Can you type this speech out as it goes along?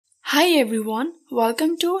Hi everyone,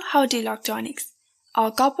 welcome to How to Electronics. A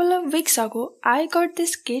couple of weeks ago, I got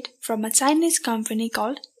this kit from a Chinese company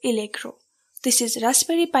called Elecrow. This is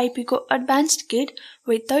Raspberry Pi Pico advanced kit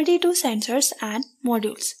with 32 sensors and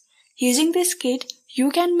modules. Using this kit, you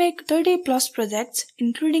can make 30 plus projects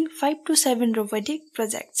including 5 to 7 robotic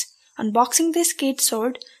projects. Unboxing this kit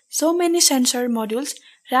showed so many sensor modules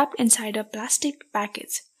wrapped inside a plastic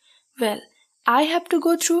package. Well, I have to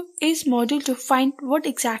go through each module to find what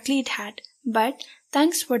exactly it had, but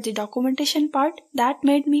thanks for the documentation part that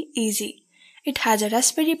made me easy. It has a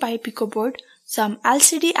Raspberry Pi Pico board, some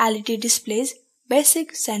LCD LED displays,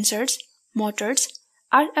 basic sensors, motors,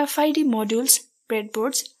 RFID modules,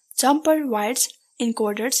 breadboards, jumper wires,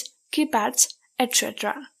 encoders, keypads,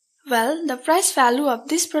 etc. Well, the price value of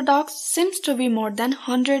this product seems to be more than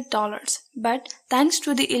 $100, but thanks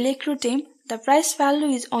to the Elecrow team, the price value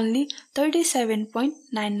is only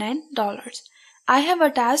 $37.99. I have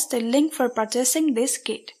attached the link for purchasing this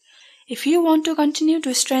kit. If you want to continue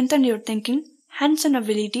to strengthen your thinking, hands-on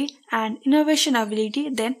ability, and innovation ability,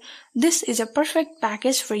 then this is a perfect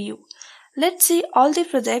package for you. Let's see all the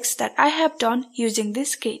projects that I have done using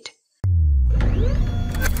this kit.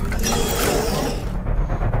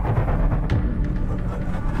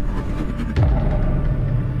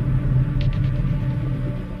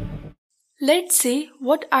 Let's see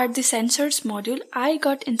what are the sensors module I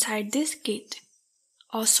got inside this kit.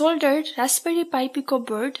 A soldered Raspberry Pi Pico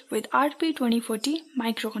board with RP2040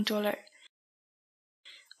 microcontroller.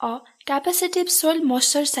 A capacitive soil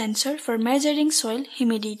moisture sensor for measuring soil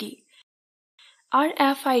humidity.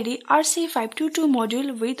 RFID RC522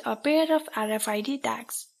 module with a pair of RFID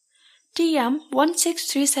tags.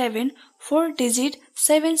 TM1637 4-digit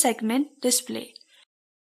 7-segment display.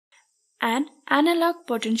 An analog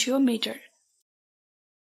potentiometer.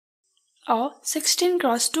 A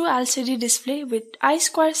 16x2 LCD display with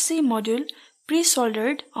I2C module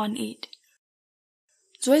pre-soldered on it.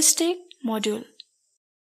 Joystick module.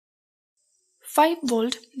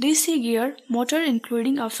 5V DC gear motor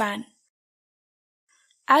including a fan.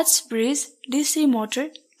 𝗔𝗯cie DC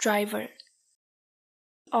motor driver.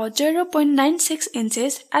 A 0.96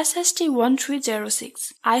 inches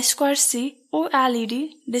SST1306 I2C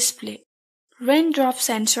OLED display. Raindrop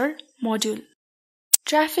sensor module.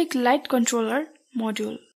 Traffic light controller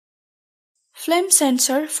module. Flame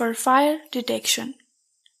sensor for fire detection.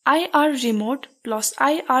 IR remote plus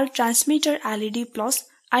IR transmitter LED plus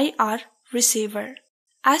IR receiver.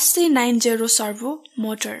 SC90 servo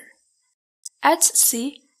motor.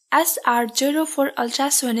 HC SR04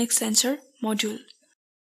 ultrasonic sensor module.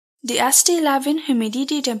 The ST11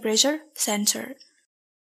 humidity temperature sensor.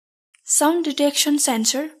 Sound detection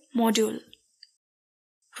sensor module.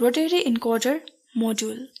 Rotary encoder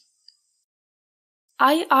module.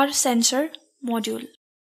 IR sensor module.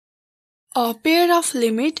 A pair of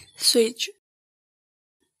limit switch.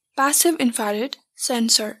 Passive infrared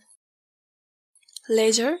sensor.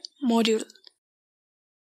 Laser module.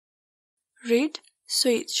 Read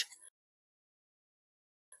switch.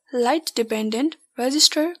 Light dependent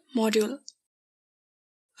resistor module.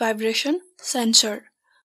 Vibration sensor.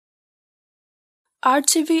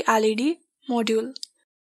 RGB LED module.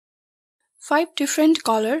 5 different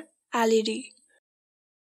color LED.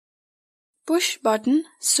 Push button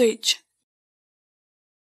switch.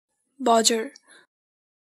 Buzzer.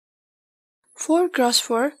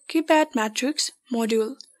 4x4 keypad matrix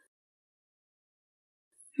module.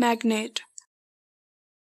 Magnet.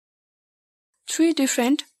 3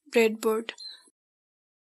 different breadboard.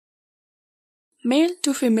 Male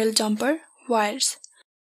to female jumper wires.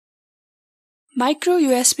 Micro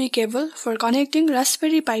USB cable for connecting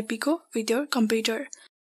Raspberry Pi Pico with your computer.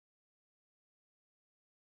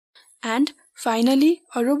 And finally,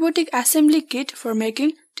 a robotic assembly kit for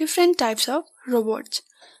making different types of robots.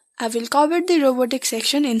 I will cover the robotic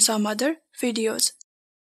section in some other videos.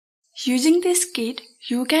 Using this kit,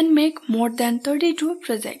 you can make more than 32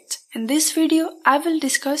 projects. In this video, I will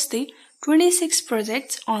discuss the 26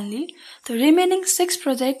 projects only. The remaining 6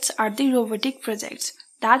 projects are the robotic projects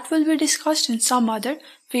that will be discussed in some other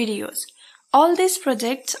videos. All these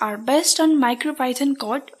projects are based on Micropython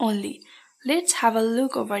code only. Let's have a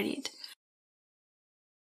look over it.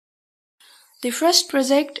 The first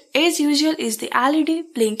project, as usual, is the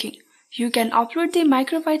LED blinking. You can upload the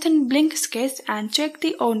Micropython blink sketch and check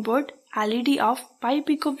the onboard LED of Pi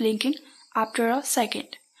Pico blinking after a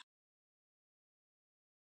second.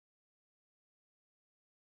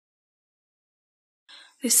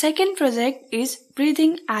 The second project is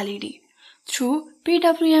breathing LED. Through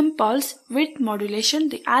PWM pulse width modulation,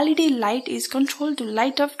 the LED light is controlled to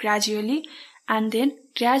light up gradually and then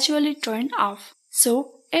gradually turn off.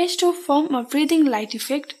 So, is to form a breathing light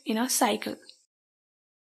effect in a cycle.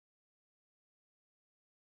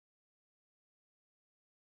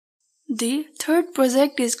 The third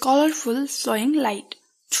project is colorful flowing light.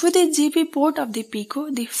 Through the GB port of the Pico,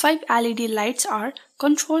 the 5 LED lights are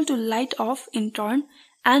controlled to light off in turn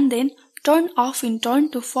and then turn off in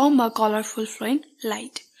turn to form a colorful flowing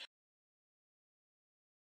light.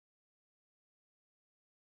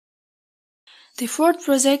 The fourth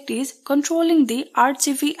project is controlling the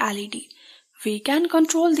RGB LED. We can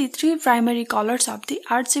control the 3 primary colors of the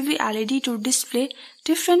RGB LED to display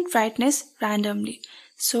different brightness randomly,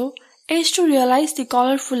 so as to realize the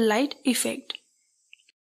colorful light effect.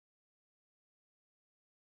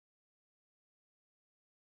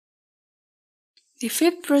 The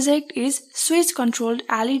fifth project is switch-controlled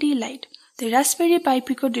LED light. The Raspberry Pi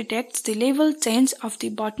Pico detects the level change of the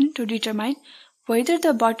button to determine whether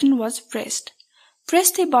the button was pressed.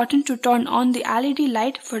 Press the button to turn on the LED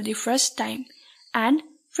light for the first time, and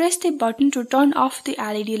press the button to turn off the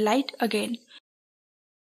LED light again.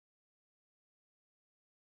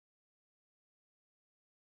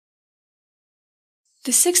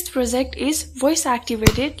 The sixth project is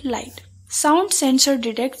voice-activated light. Sound sensor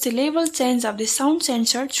detects the level change of the sound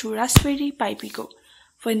sensor through Raspberry Pi Pico.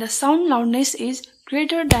 When the sound loudness is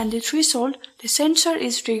greater than the threshold, the sensor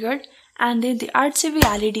is triggered and then the RGB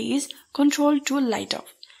LED is controlled to light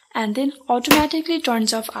off and then automatically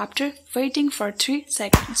turns off after waiting for 3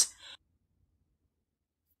 seconds.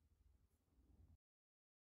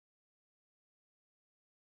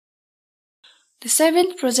 The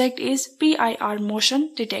seventh project is PIR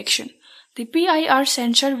motion detection. The PIR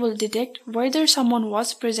sensor will detect whether someone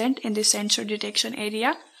was present in the sensor detection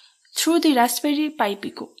area through the Raspberry Pi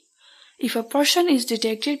Pico. If a person is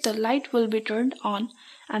detected, the light will be turned on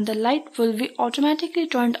and the light will be automatically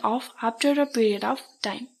turned off after a period of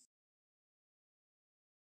time.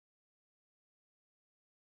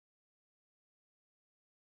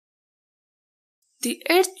 The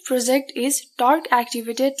eighth project is torque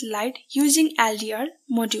activated light using LDR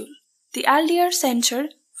module. The LDR sensor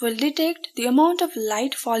will detect the amount of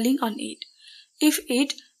light falling on it. If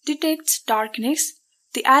it detects darkness,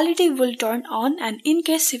 the LED will turn on, and in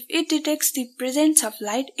case if it detects the presence of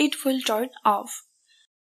light, it will turn off.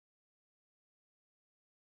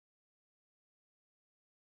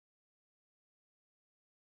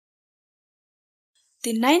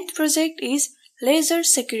 The ninth project is laser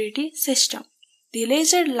security system. The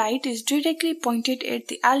laser light is directly pointed at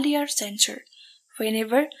the LDR sensor.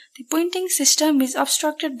 Whenever the pointing system is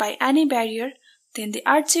obstructed by any barrier, then the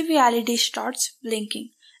RGB LED starts blinking.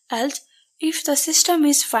 Else, if the system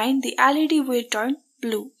is fine, the LED will turn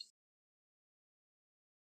blue.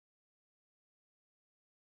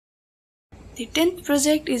 The 10th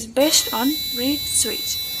project is based on reed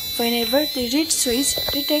switch. Whenever the reed switch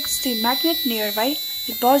detects the magnet nearby,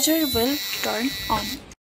 the buzzer will turn on.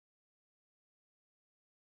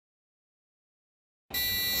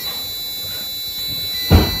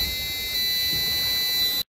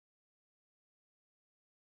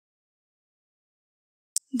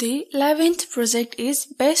 The 11th project is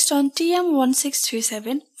based on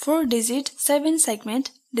𝗩𝗶𝗱𝗲𝐶 4-digit 7-segment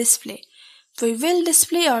display. We will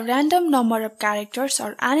display a random number of characters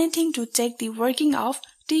or anything to check the working of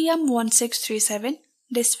𝗩𝗶𝗱𝗲𝐶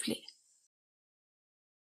display.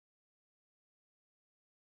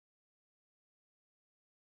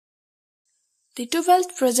 The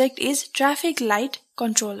 12th project is traffic light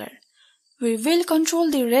controller. We will control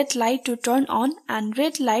the red light to turn on and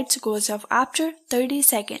red light goes off after 30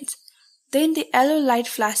 seconds. Then the yellow light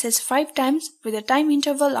flashes 5 times with a time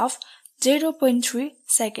interval of 0.3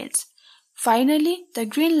 seconds. Finally, the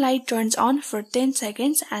green light turns on for 10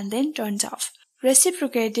 seconds and then turns off,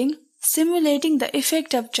 reciprocating, simulating the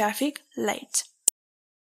effect of traffic lights.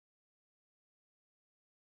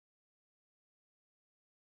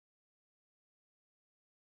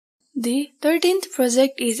 The 13th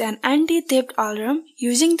project is an anti-theft alarm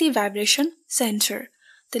using the vibration sensor.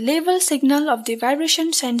 The level signal of the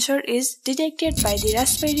vibration sensor is detected by the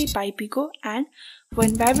Raspberry Pi Pico, and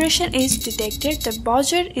when vibration is detected, the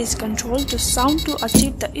buzzer is controlled to sound to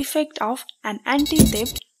achieve the effect of an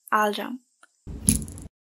anti-theft alarm.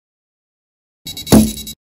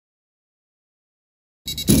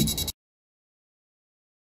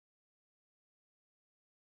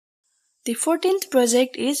 The 14th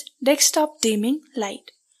project is desktop dimming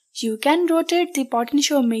light. You can rotate the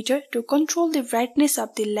potentiometer to control the brightness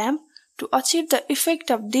of the lamp to achieve the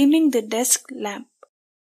effect of dimming the desk lamp.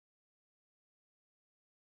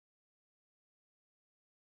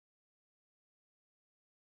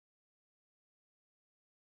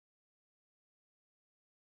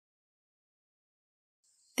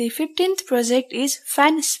 The 15th project is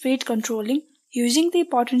fan speed controlling using the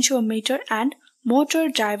potentiometer and motor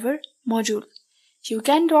driver module. You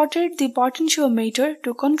can rotate the potentiometer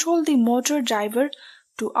to control the motor driver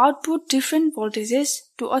to output different voltages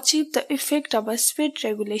to achieve the effect of a speed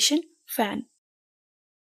regulation fan.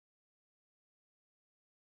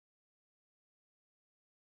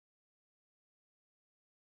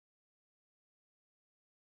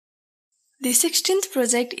 The 16th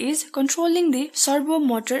project is controlling the servo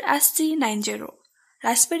motor SC90.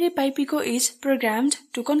 Raspberry Pi Pico is programmed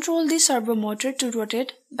to control the servo motor to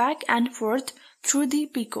rotate back and forth through the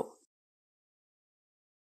Pico.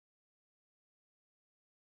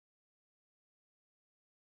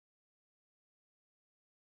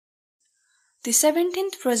 The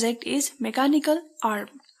 17th project is mechanical arm.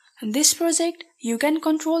 In this project, you can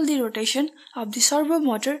control the rotation of the servo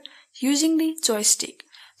motor using the joystick.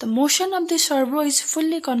 The motion of the servo is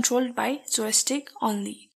fully controlled by joystick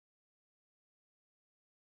only.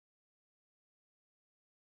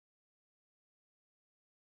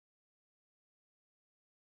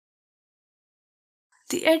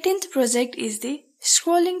 The 18th project is the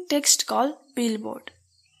scrolling text called Billboard.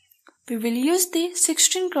 We will use the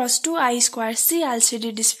 16x2 I2C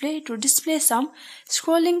LCD display to display some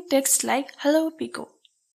scrolling text like Hello Pico.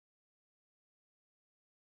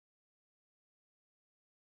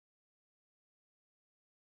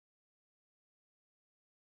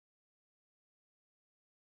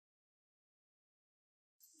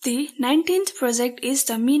 The 19th project is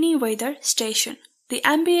the mini weather station. The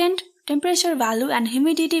ambient temperature value and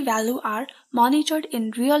humidity value are monitored in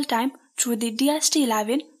real time through the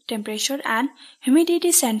DST11 temperature and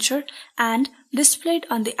humidity sensor and displayed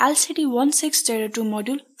on the LCD1602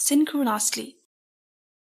 module synchronously.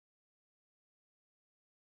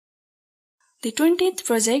 The 20th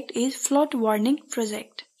project is flood warning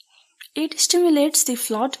project. It stimulates the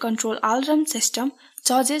flood control alarm system,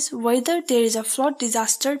 judges whether there is a flood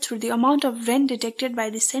disaster through the amount of rain detected by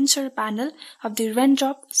the sensor panel of the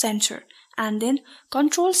Raindrop sensor, and then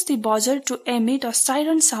controls the buzzer to emit a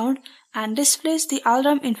siren sound and displays the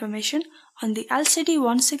alarm information on the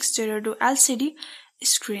LCD1602 LCD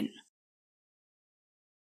screen.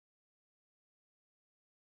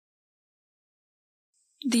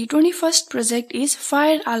 The 21st project is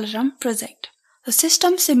Fire Alarm Project. The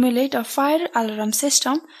system simulates a fire alarm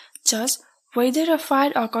system, judge whether a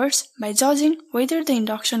fire occurs by judging whether the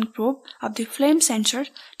induction probe of the flame sensor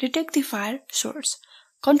detects the fire source,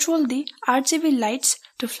 control the RGB lights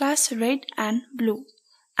to flash red and blue,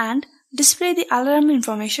 and display the alarm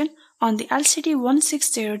information on the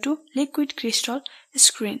LCD1602 liquid crystal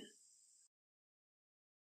screen.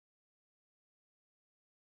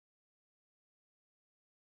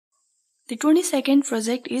 The 22nd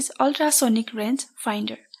project is Ultrasonic Range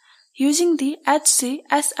Finder. Using the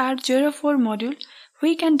HC-SR04 module,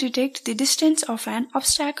 we can detect the distance of an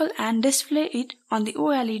obstacle and display it on the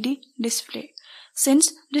OLED display.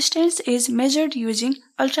 Since distance is measured using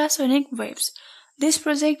ultrasonic waves, this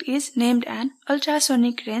project is named an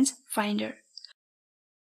Ultrasonic Range Finder.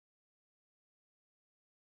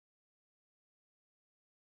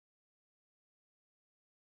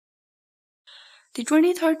 The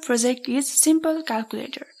 23rd project is Simple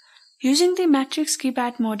Calculator. Using the Matrix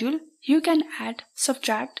Keypad module, you can add,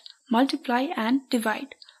 subtract, multiply and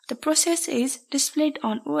divide. The process is displayed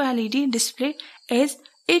on OLED display as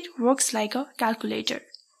it works like a calculator.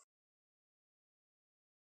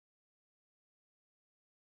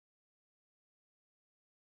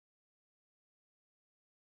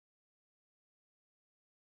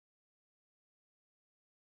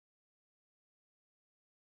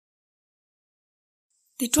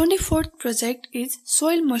 The 24th project is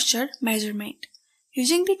Soil Moisture Measurement.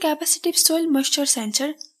 Using the Capacitive Soil Moisture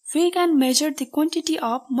Sensor, we can measure the quantity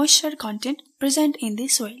of moisture content present in the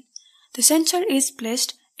soil. The sensor is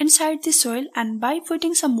placed inside the soil, and by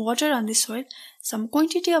putting some water on the soil, some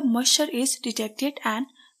quantity of moisture is detected and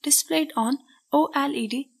displayed on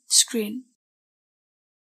OLED screen.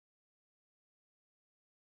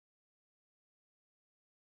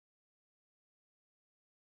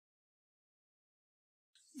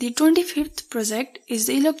 The 25th project is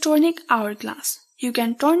the Electronic Hourglass. You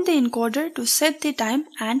can turn the encoder to set the time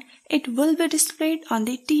and it will be displayed on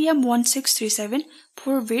the TM1637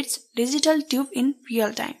 4 bits digital tube in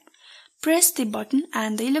real time. Press the button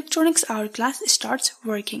and the electronics hourglass starts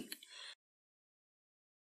working.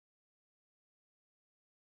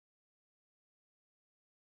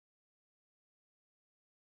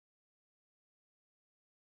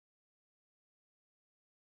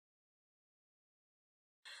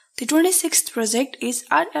 The 26th project is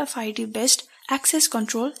RFID based access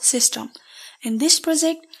control system. In this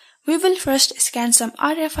project, we will first scan some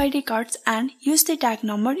RFID cards and use the tag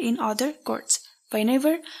number in other codes.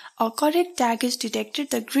 Whenever a correct tag is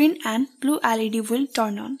detected, the green and blue LED will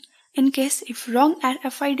turn on. In case if wrong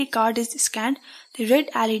RFID card is scanned, the red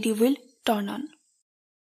LED will turn on.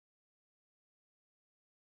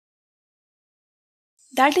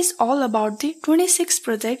 That is all about the 26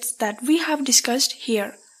 projects that we have discussed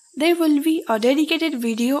here. There will be a dedicated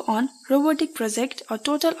video on robotic project, a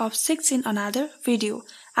total of 6 in another video.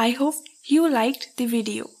 I hope you liked the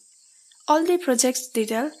video. All the project's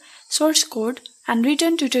detail, source code and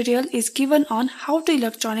written tutorial is given on How to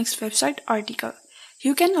Electronics website article.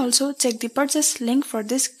 You can also check the purchase link for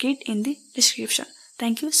this kit in the description.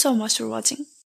 Thank you so much for watching.